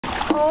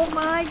Oh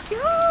my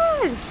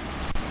gosh!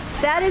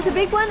 That is a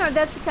big one, or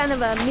that's kind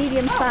of a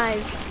medium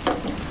size?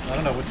 I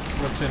don't know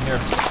what's in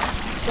here.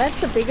 That's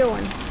the bigger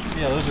one.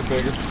 Yeah, those are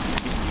bigger.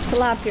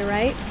 Tilapia,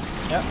 right?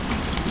 Yep.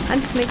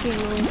 I'm just making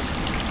room.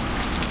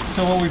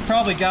 So what we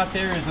probably got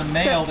there is a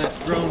male that's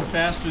grown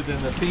faster than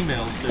the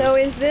females do. So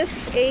is this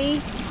a...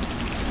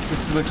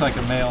 This looks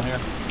like a male here.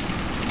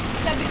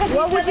 Yeah,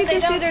 what would you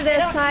consider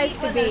that size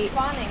to be?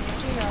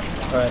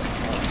 Right.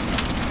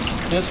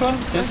 This one?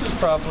 This is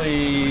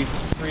probably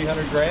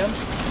 300 grams.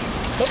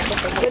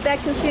 Would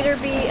that be considered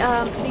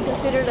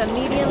a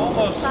medium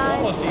size?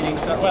 Almost eating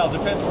size. Well,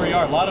 it depends where you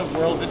are. A lot of the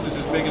world, this is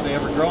as big as they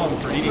ever grow them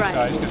for eating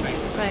size because they.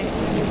 Right.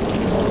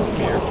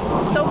 Here.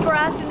 So for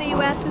us in the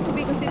U.S., this would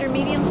be considered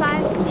medium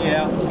size.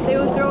 Yeah. They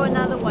would grow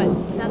another what?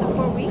 Another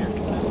 4 weeks.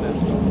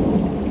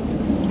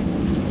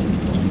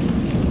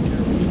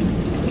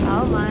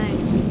 Oh my.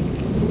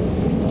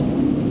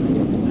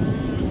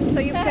 So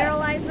you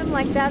paralyze them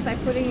like that by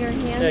putting your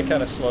hand? Yeah, it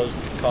kind of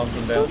calms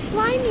them down. So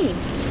slimy.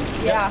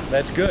 Yeah.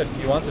 That's good.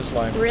 You want the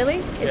slime.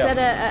 Really? Is that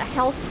a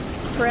health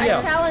trend?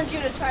 I challenge you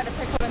to try to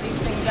pick one of these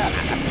things up.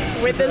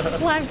 With this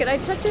slime, can I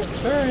touch it?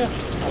 Sure,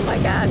 yeah. Oh my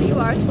God, you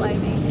are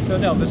slimy. So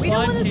no, the We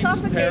don't slime want to keeps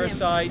suffocate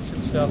parasites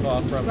and stuff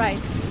off from. Right.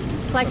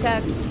 It's like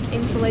a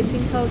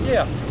insulation coat.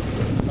 Yeah.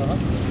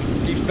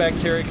 Keeps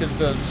bacteria because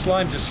the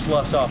slime just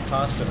sloughs off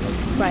constantly.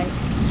 Right.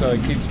 So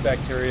it keeps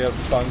bacteria,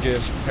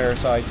 fungus,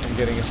 parasites from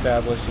getting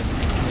established and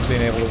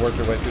being able to work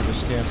their way through the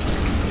skin.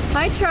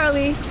 Hi,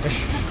 Charlie.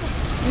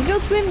 You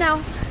go swim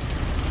now.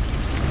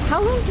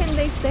 How long can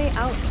they stay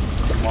out?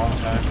 A long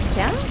time.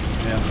 Yeah?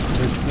 Yeah.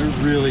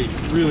 They're really,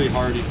 really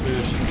hardy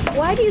fish.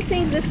 Why do you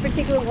think this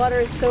particular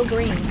water is so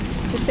green?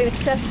 Just to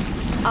assess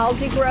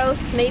algae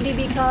growth? Maybe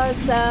because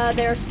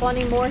they're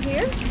spawning more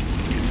here?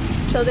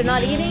 So they're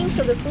not eating,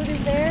 so the food is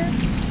there?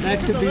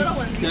 That could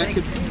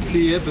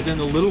be it, but then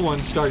the little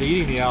ones start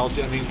eating the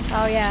algae. I mean,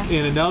 oh yeah.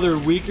 In another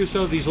week or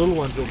so, these little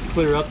ones will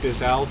clear up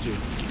this algae.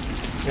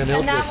 And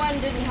that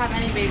one didn't have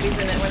any babies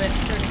in it when it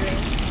turned green.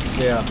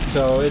 Yeah,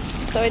 so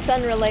it's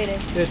unrelated.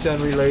 It's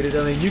unrelated.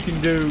 I mean, you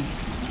can do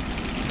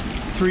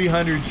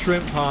 300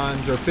 shrimp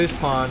ponds or fish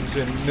ponds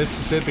in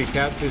Mississippi,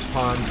 catfish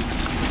ponds,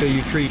 so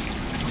you treat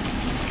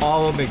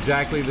all of them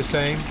exactly the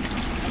same,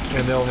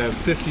 and they'll have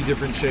 50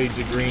 different shades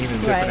of green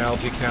and different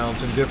algae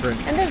counts and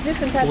different there's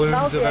different types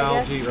blooms of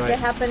algae, right?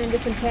 They happen in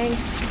different tanks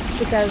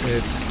because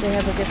they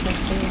have a different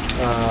thing.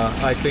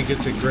 I think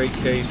it's a great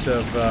case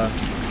of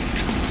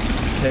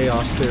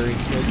chaos theory.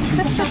 You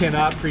just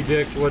cannot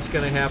predict what's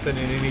going to happen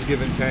in any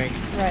given tank.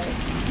 Right.